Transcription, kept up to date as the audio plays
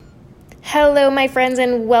Hello, my friends,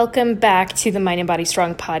 and welcome back to the Mind and Body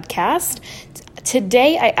Strong podcast.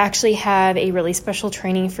 Today, I actually have a really special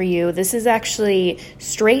training for you. This is actually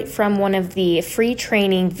straight from one of the free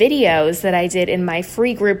training videos that I did in my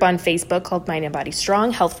free group on Facebook called Mind and Body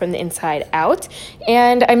Strong, Health from the Inside Out.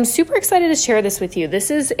 And I'm super excited to share this with you.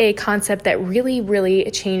 This is a concept that really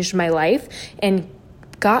changed my life and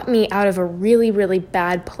got me out of a really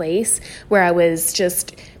bad place where I was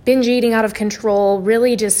just binge eating out of control,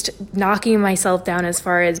 really just knocking myself down as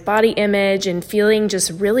far as body image and feeling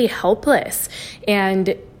just really helpless.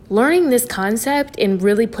 And learning this concept and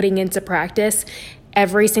really putting into practice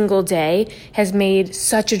every single day has made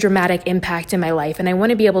such a dramatic impact in my life, and I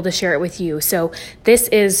want to be able to share it with you. So this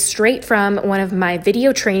is straight from one of my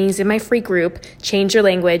video trainings in my free group, Change Your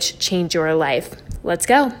Language, Change Your Life. Let's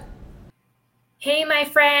go. Hey, my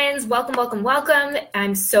friends, welcome.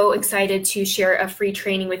 I'm so excited to share a free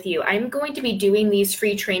training with you. I'm going to be doing these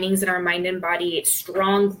free trainings in our Mind and Body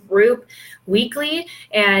Strong group weekly,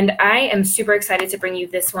 and I am super excited to bring you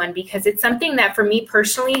this one because it's something that for me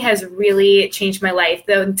personally has really changed my life.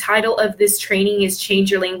 The title of this training is Change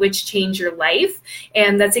Your Language, Change Your Life,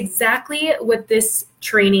 and that's exactly what this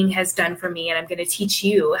training has done for me, and I'm going to teach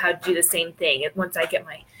you how to do the same thing once I get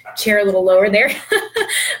my chair a little lower there.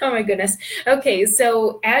 Oh my goodness. Okay,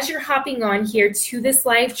 so as you're hopping on here to this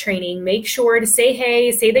live training, make sure to say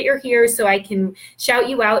hey, say that you're here so I can shout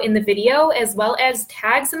you out in the video, as well as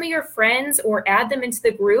tag some of your friends or add them into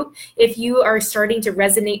the group if you are starting to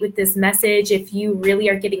resonate with this message, if you really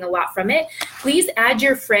are getting a lot from it. Please add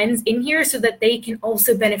your friends in here so that they can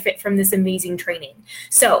also benefit from this amazing training.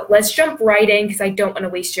 So let's jump right in because I don't want to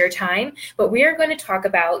waste your time, but we are going to talk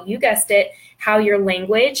about, you guessed it, how your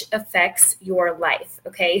language affects your life.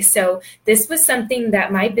 Okay, so this was something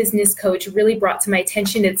that my business coach really brought to my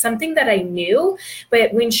attention. It's something that I knew,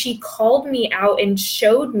 but when she called me out and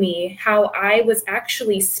showed me how I was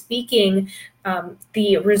actually speaking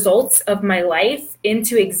the results of my life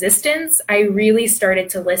into existence, I really started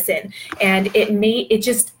to listen, and it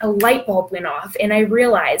just a light bulb went off, and I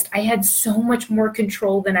realized I had so much more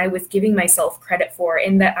control than I was giving myself credit for,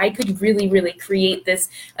 and that I could really create this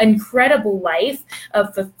incredible life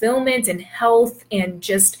of fulfillment and health and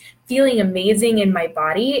just feeling amazing in my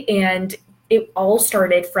body. And it all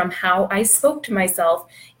started from how I spoke to myself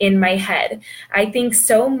in my head. I think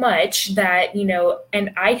so much that,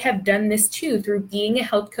 and I have done this too through being a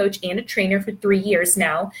health coach and a trainer for 3 years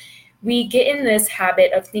now. We get in this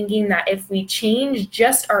habit of thinking that if we change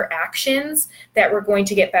just our actions, that we're going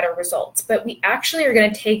to get better results. But we actually are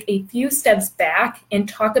going to take a few steps back and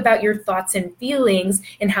talk about your thoughts and feelings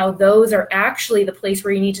and how those are actually the place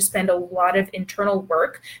where you need to spend a lot of internal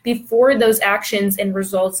work before those actions and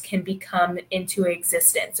results can become into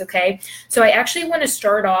existence, okay? So I actually want to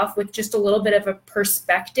start off with just a little bit of a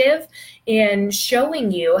perspective in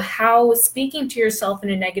showing you how speaking to yourself in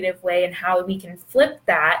a negative way and how we can flip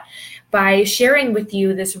that by sharing with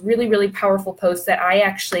you this really powerful post that I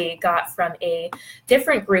actually got from a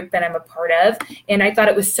different group that I'm a part of. And I thought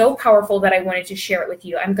it was so powerful that I wanted to share it with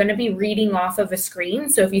you. I'm going to be reading off of a screen.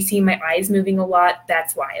 So if you see my eyes moving a lot,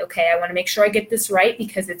 that's why. Okay, I want to make sure I get this right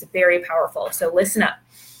because it's very powerful. So listen up.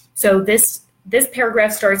 So this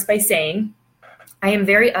paragraph starts by saying, I am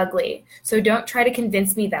very ugly, so don't try to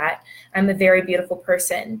convince me that I'm a very beautiful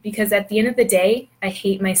person, because at the end of the day, I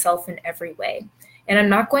hate myself in every way. And I'm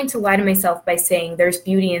not going to lie to myself by saying there's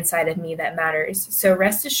beauty inside of me that matters. So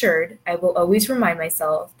rest assured, I will always remind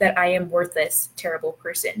myself that I am worthless, terrible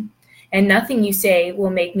person. And nothing you say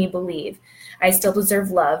will make me believe I still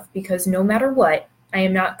deserve love, because no matter what, I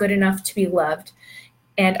am not good enough to be loved.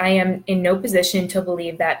 And I am in no position to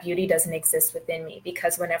believe that beauty doesn't exist within me,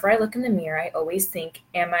 because whenever I look in the mirror, I always think,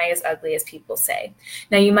 am I as ugly as people say?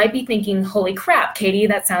 Now, you might be thinking, holy crap, Katie,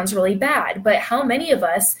 that sounds really bad. But how many of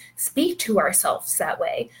us speak to ourselves that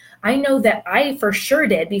way? I know that I for sure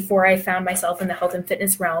did before I found myself in the health and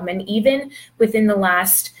fitness realm. And even within the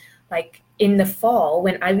last, in the fall,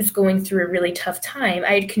 when I was going through a really tough time,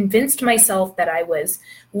 I had convinced myself that I was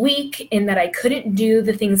weak and that I couldn't do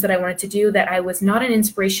the things that I wanted to do, that I was not an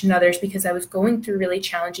inspiration to others because I was going through a really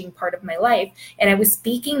challenging part of my life. And I was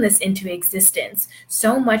speaking this into existence,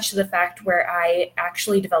 so much to the fact where I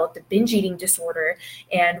actually developed a binge eating disorder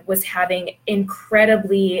and was having an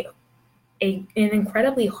incredibly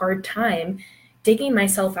hard time digging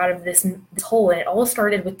myself out of this hole. And it all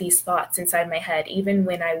started with these thoughts inside my head, even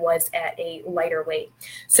when I was at a lighter weight.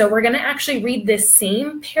 So we're going to actually read this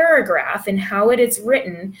same paragraph and how it is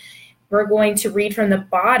written. We're going to read from the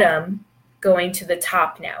bottom going to the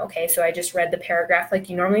top now. Okay, so I just read the paragraph like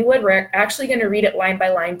you normally would. We're actually going to read it line by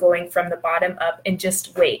line, going from the bottom up, and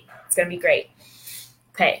just wait. It's going to be great.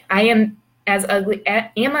 Okay, I am as ugly,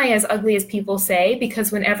 am I as ugly as people say?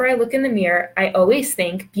 Because whenever I look in the mirror, I always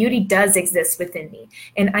think beauty does exist within me.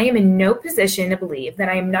 And I am in no position to believe that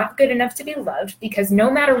I am not good enough to be loved, because no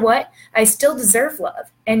matter what, I still deserve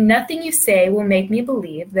love. And nothing you say will make me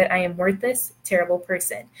believe that I am worthless, terrible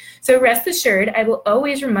person. So rest assured, I will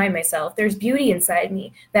always remind myself there's beauty inside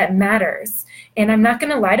me that matters. And I'm not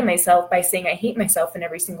going to lie to myself by saying I hate myself in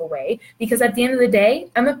every single way, because at the end of the day,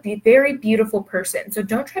 I'm a very beautiful person. So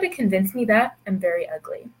don't try to convince me that I'm very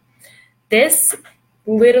ugly. This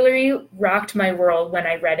literally rocked my world when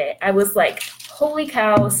I read it. I was like, holy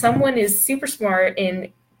cow, someone is super smart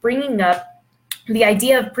in bringing up the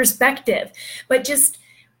idea of perspective. But just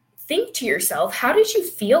think to yourself, how did you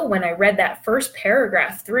feel when I read that first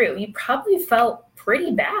paragraph through? You probably felt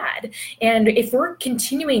pretty bad. And if we're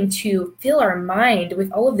continuing to fill our mind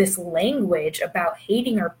with all of this language about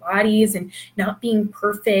hating our bodies and not being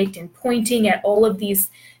perfect and pointing at all of these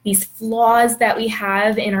flaws that we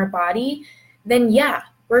have in our body, then yeah,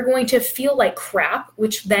 we're going to feel like crap,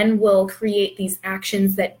 which then will create these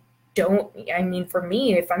actions that don't, I mean, for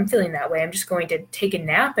me, if I'm feeling that way, I'm just going to take a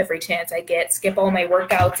nap every chance I get, skip all my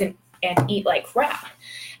workouts and eat like crap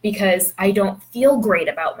because I don't feel great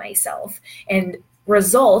about myself. And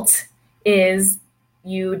result is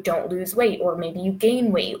you don't lose weight, or maybe you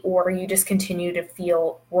gain weight, or you just continue to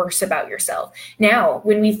feel worse about yourself. Now,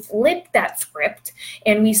 when we flip that script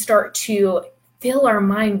and we start to fill our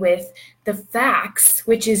mind with the facts,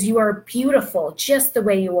 which is you are beautiful just the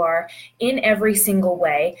way you are in every single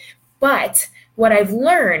way. But what I've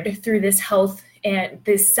learned through this health and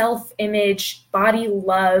this self-image, body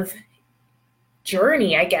love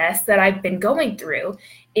journey, I guess, that I've been going through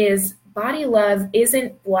is body love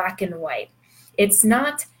isn't black and white. It's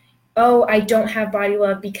not, oh, I don't have body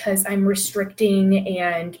love because I'm restricting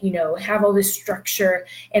and, have all this structure.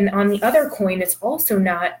 And on the other coin, it's also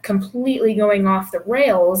not completely going off the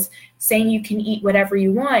rails, saying you can eat whatever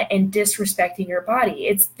you want and disrespecting your body.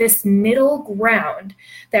 It's this middle ground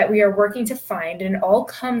that we are working to find. And it all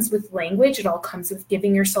comes with language. It all comes with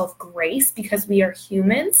giving yourself grace, because we are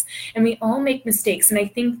humans and we all make mistakes. And I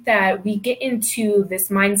think that we get into this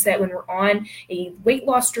mindset when we're on a weight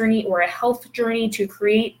loss journey or a health journey to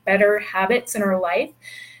create better habits in our life,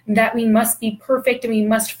 that we must be perfect and we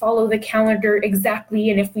must follow the calendar exactly.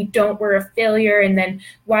 And if we don't, we're a failure. And then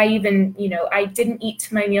why even, I didn't eat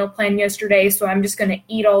to my meal plan yesterday, so I'm just going to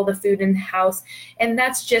eat all the food in the house. And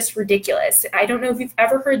that's just ridiculous. I don't know if you've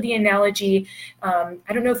ever heard the analogy. I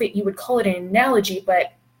don't know if you would call it an analogy,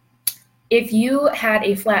 but if you had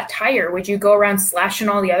a flat tire, would you go around slashing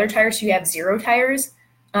all the other tires so you have 0 tires?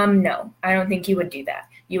 No, I don't think you would do that.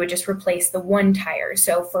 You would just replace the one tire.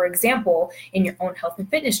 So for example, in your own health and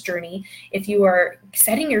fitness journey, if you are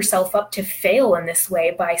setting yourself up to fail in this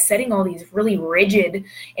way by setting all these really rigid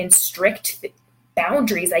and strict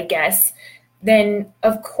boundaries, I guess, then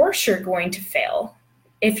of course you're going to fail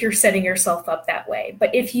if you're setting yourself up that way.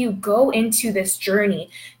 But if you go into this journey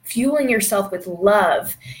fueling yourself with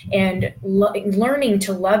love and learning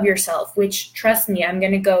to love yourself, which, trust me, I'm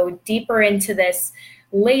going to go deeper into this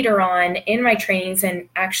later on in my trainings, and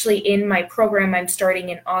actually in my program I'm starting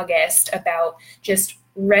in August about just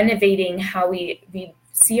renovating how we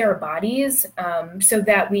see our bodies, so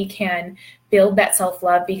that we can build that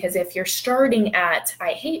self-love. Because if you're starting at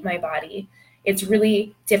I hate my body, it's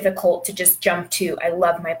really difficult to just jump to I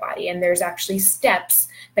love my body. And there's actually steps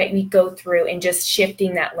that we go through in just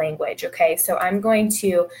shifting that language. Okay, so I'm going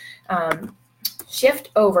to shift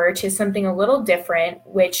over to something a little different,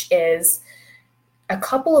 which is a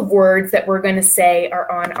couple of words that we're going to say are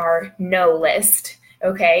on our no list.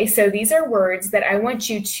 Okay, so these are words that I want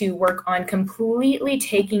you to work on completely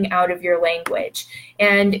taking out of your language.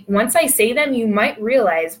 And once I say them, you might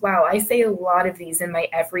realize, wow, I say a lot of these in my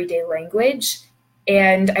everyday language.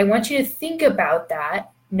 And I want you to think about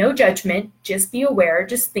that. No judgment, just be aware,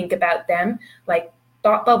 just think about them. Like,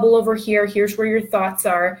 thought bubble over here, here's where your thoughts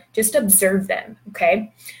are, just observe them,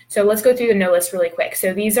 okay? So let's go through the no list really quick.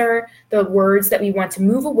 So these are the words that we want to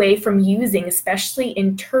move away from using, especially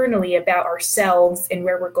internally about ourselves and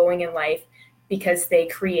where we're going in life, because they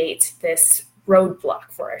create this roadblock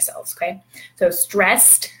for ourselves, okay? So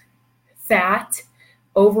stressed, fat,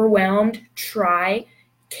 overwhelmed, try,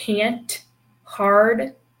 can't,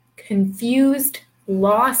 hard, confused,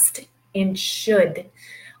 lost, and should.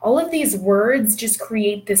 All of these words just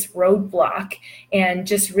create this roadblock and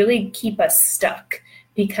just really keep us stuck.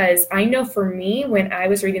 Because I know for me, when I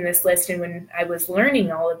was reading this list and when I was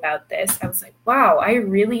learning all about this, I was like, wow, I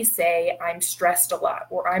really say I'm stressed a lot,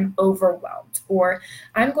 or I'm overwhelmed, or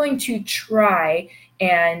I'm going to try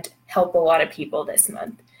and help a lot of people this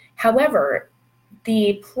month. However,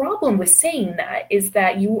 the problem with saying that is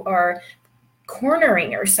that you are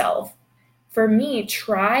cornering yourself. For me,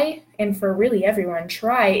 try, and for really everyone,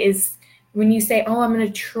 try is when you say, oh, I'm going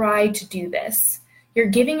to try to do this. You're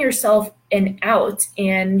giving yourself an out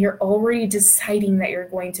and you're already deciding that you're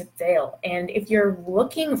going to fail. And if you're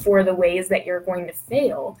looking for the ways that you're going to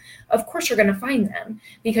fail, of course you're going to find them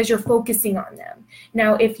because you're focusing on them.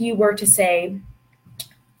 Now, if you were to say,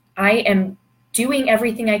 I am doing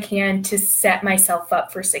everything I can to set myself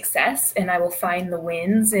up for success and I will find the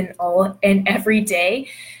wins in all and every day.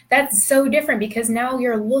 That's so different because now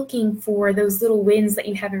you're looking for those little wins that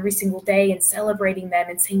you have every single day and celebrating them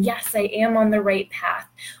and saying, yes, I am on the right path.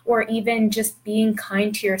 Or even just being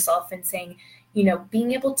kind to yourself and saying,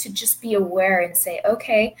 being able to just be aware and say,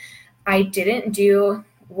 okay, I didn't do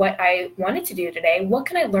what I wanted to do today. What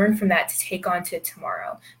can I learn from that to take on to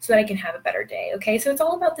tomorrow so that I can have a better day? Okay. So it's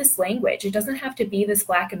all about this language. It doesn't have to be this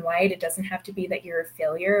black and white. It doesn't have to be that you're a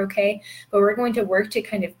failure. Okay. But we're going to work to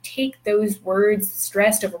kind of take those words,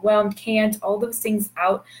 stressed, overwhelmed, can't, all those things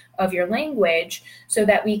out of your language so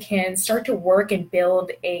that we can start to work and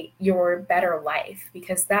build your better life,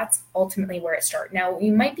 because that's ultimately where it starts. Now,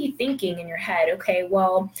 you might be thinking in your head, okay,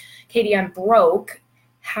 well, Katie, I'm broke.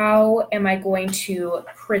 How am I going to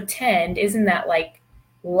pretend? Isn't that like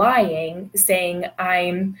lying, saying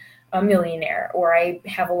I'm a millionaire or I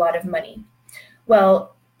have a lot of money?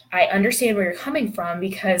 Well, I understand where you're coming from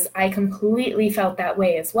because I completely felt that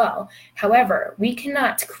way as well. However, we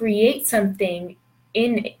cannot create something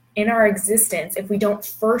in our existence if we don't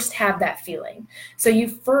first have that feeling. So you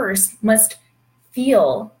first must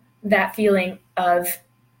feel that feeling of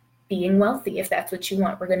being wealthy, if that's what you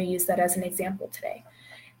want. We're going to use that as an example today.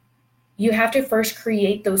 You have to first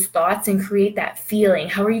create those thoughts and create that feeling.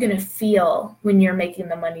 How are you going to feel when you're making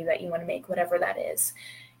the money that you want to make, whatever that is?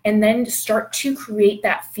 And then start to create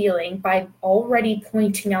that feeling by already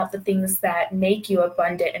pointing out the things that make you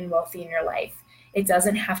abundant and wealthy in your life. It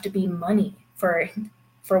doesn't have to be money for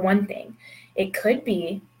one thing. It could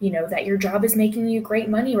be, that your job is making you great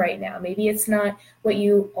money right now. Maybe it's not what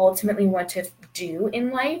you ultimately want to do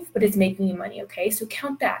in life, but it's making you money. Okay, so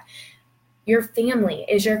count that. Your family,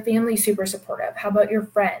 is your family super supportive? How about your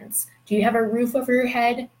friends? Do you have a roof over your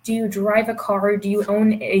head? Do you drive a car? Do you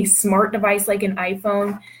own a smart device like an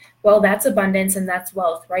iPhone? Well, that's abundance and that's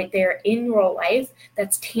wealth right there in your life.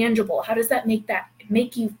 That's tangible. How does that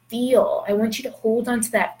make you feel? I want you to hold on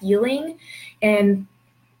to that feeling and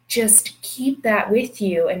just keep that with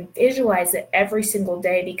you and visualize it every single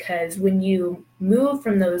day, because when you move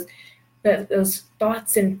from those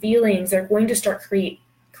thoughts and feelings, they're going to start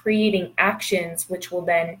creating actions, which will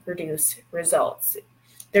then produce results.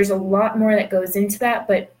 There's a lot more that goes into that,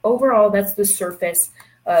 but overall, that's the surface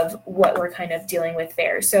of what we're kind of dealing with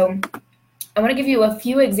there. So I want to give you a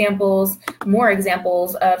few more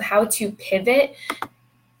examples of how to pivot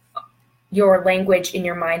your language in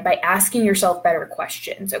your mind by asking yourself better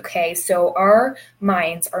questions. Okay, so our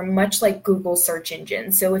minds are much like Google search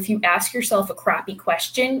engines. So if you ask yourself a crappy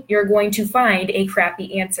question, you're going to find a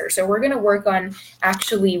crappy answer. So we're going to work on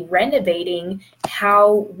actually renovating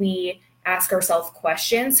how we ask ourselves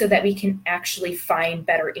questions so that we can actually find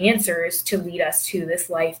better answers to lead us to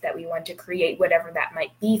this life that we want to create, whatever that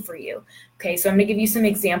might be for you. Okay, so I'm going to give you some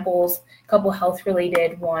examples, a couple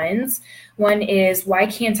health-related ones. One is, why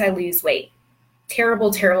can't I lose weight?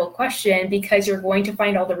 Terrible, terrible question, because you're going to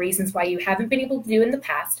find all the reasons why you haven't been able to do in the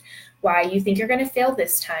past, why you think you're going to fail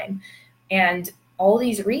this time, and all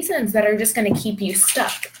these reasons that are just going to keep you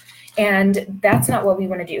stuck. And that's not what we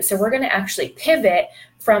want to do. So we're going to actually pivot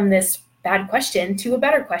from this bad question to a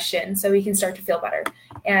better question so we can start to feel better.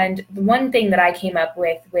 And the one thing that I came up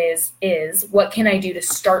with is what can I do to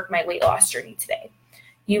start my weight loss journey today?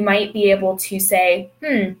 You might be able to say,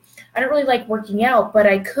 I don't really like working out, but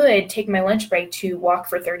I could take my lunch break to walk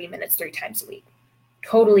for 30 minutes 3 times a week.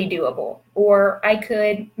 Totally doable. Or I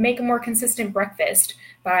could make a more consistent breakfast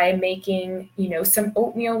by making, some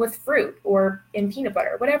oatmeal with fruit or in peanut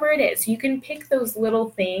butter, whatever it is. You can pick those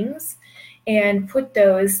little things and put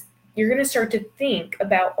those. You're going to start to think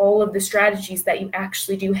about all of the strategies that you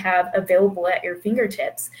actually do have available at your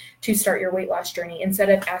fingertips to start your weight loss journey, instead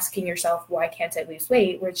of asking yourself, why can't I lose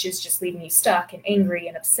weight, which is just leaving you stuck and angry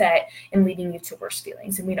and upset and leading you to worse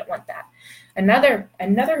feelings. And we don't want that.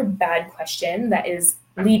 Another bad question that is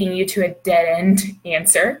leading you to a dead-end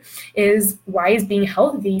answer is, why is being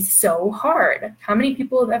healthy so hard? How many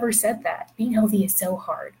people have ever said that? Being healthy is so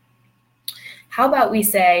hard. How about we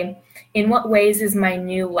say, in what ways is my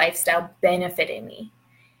new lifestyle benefiting me?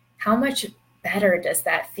 How much better does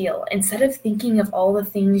that feel? Instead of thinking of all the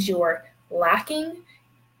things you're lacking,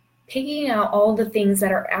 picking out all the things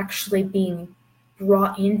that are actually being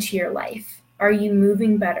brought into your life? Are you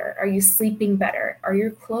moving better? Are you sleeping better? Are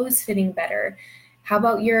your clothes fitting better? How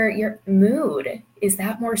about your mood? Is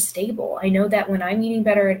that more stable? I know that when I'm eating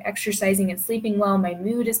better and exercising and sleeping well, my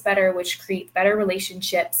mood is better, which creates better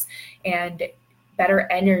relationships and better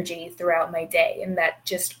energy throughout my day. And that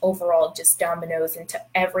just overall just dominoes into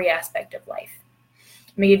every aspect of life.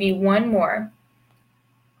 I'm going to give you one more.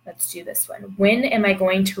 Let's do this one. When am I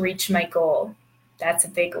going to reach my goal? That's a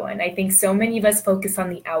big one. I think so many of us focus on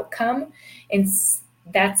the outcome, and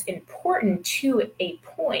that's important to a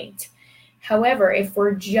point. However, if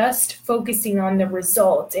we're just focusing on the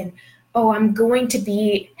result and, oh, I'm going to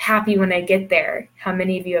be happy when I get there. How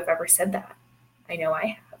many of you have ever said that? I know I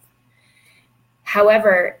have.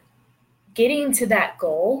 However, getting to that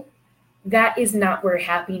goal, that is not where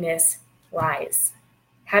happiness lies.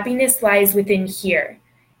 Happiness lies within here.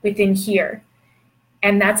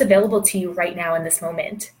 And that's available to you right now in this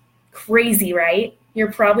moment. Crazy, right?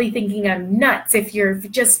 You're probably thinking I'm nuts if you're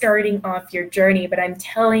just starting off your journey, but I'm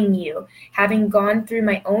telling you, having gone through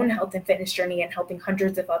my own health and fitness journey and helping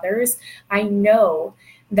hundreds of others, I know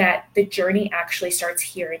that the journey actually starts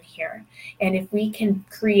here and here. And if we can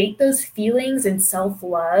create those feelings and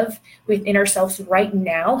self-love within ourselves right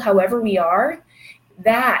now, however we are,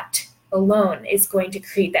 that alone is going to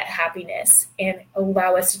create that happiness and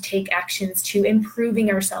allow us to take actions to improving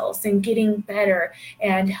ourselves and getting better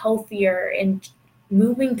and healthier and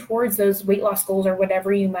moving towards those weight loss goals or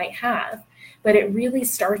whatever you might have. But it really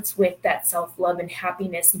starts with that self-love and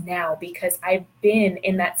happiness now, because I've been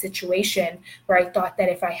in that situation where I thought that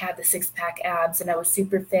if I had the six-pack abs and I was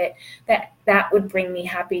super fit, that would bring me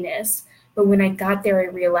happiness. But when I got there, I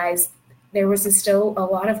realized there was still a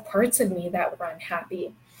lot of parts of me that were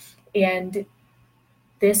unhappy. And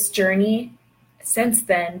this journey since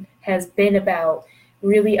then has been about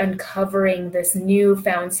really uncovering this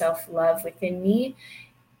newfound self-love within me,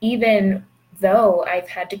 even though I've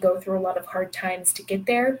had to go through a lot of hard times to get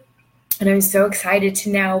there. And I'm so excited to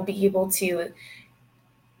now be able to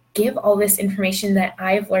give all this information that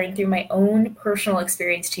I've learned through my own personal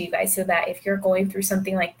experience to you guys, so that if you're going through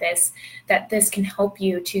something like this, that this can help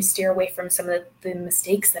you to steer away from some of the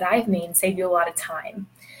mistakes that I've made and save you a lot of time.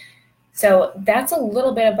 So that's a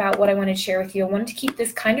little bit about what I wanted to share with you. I wanted to keep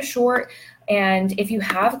this kind of short. And if you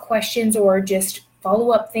have questions or just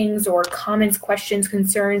follow-up things or comments, questions,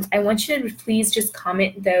 concerns, I want you to please just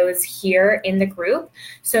comment those here in the group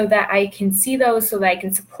so that I can see those, so that I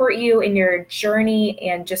can support you in your journey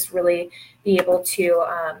and just really be able to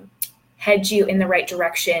head you in the right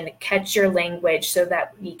direction, catch your language so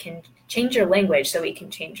that we can change your language so we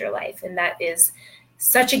can change your life. And that is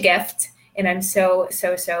such a gift. And I'm so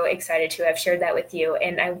excited to have shared that with you.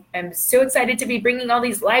 And I'm so excited to be bringing all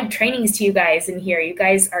these live trainings to you guys in here. You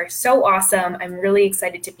guys are so awesome. I'm really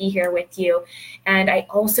excited to be here with you. And I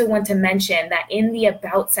also want to mention that in the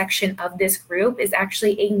About section of this group is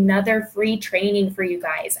actually another free training for you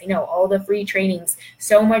guys. I know, all the free trainings,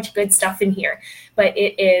 so much good stuff in here. But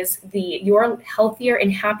it is the Your Healthier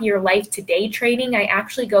and Happier Life Today training. I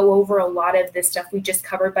actually go over a lot of this stuff we just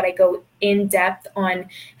covered, but I go in depth on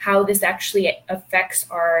how this actually affects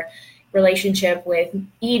our relationship with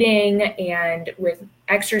eating and with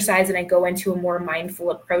exercise. And I go into a more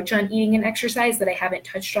mindful approach on eating and exercise that I haven't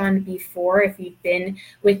touched on before. If you've been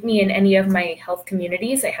with me in any of my health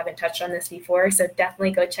communities, I haven't touched on this before. So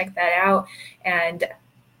definitely go check that out, and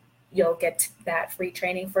you'll get that free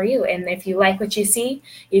training for you. And if you like what you see,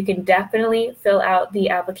 you can definitely fill out the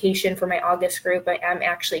application for my August group. I am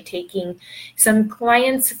actually taking some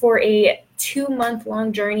clients for a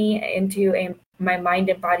 2-month-long journey into my Mind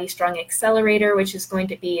and Body Strong Accelerator, which is going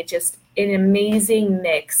to be just an amazing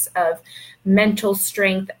mix of mental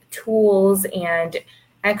strength tools and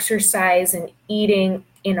exercise and eating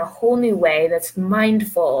in a whole new way that's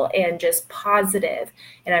mindful and just positive.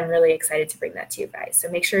 And I'm really excited to bring that to you guys. So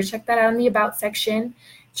make sure to check that out in the About section.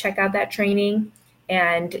 Check out that training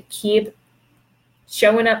and keep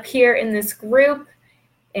showing up here in this group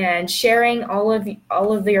and sharing all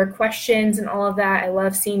of your questions and all of that. I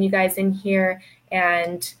love seeing you guys in here,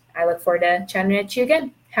 and I look forward to chatting with you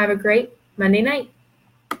again. Have a great Monday night.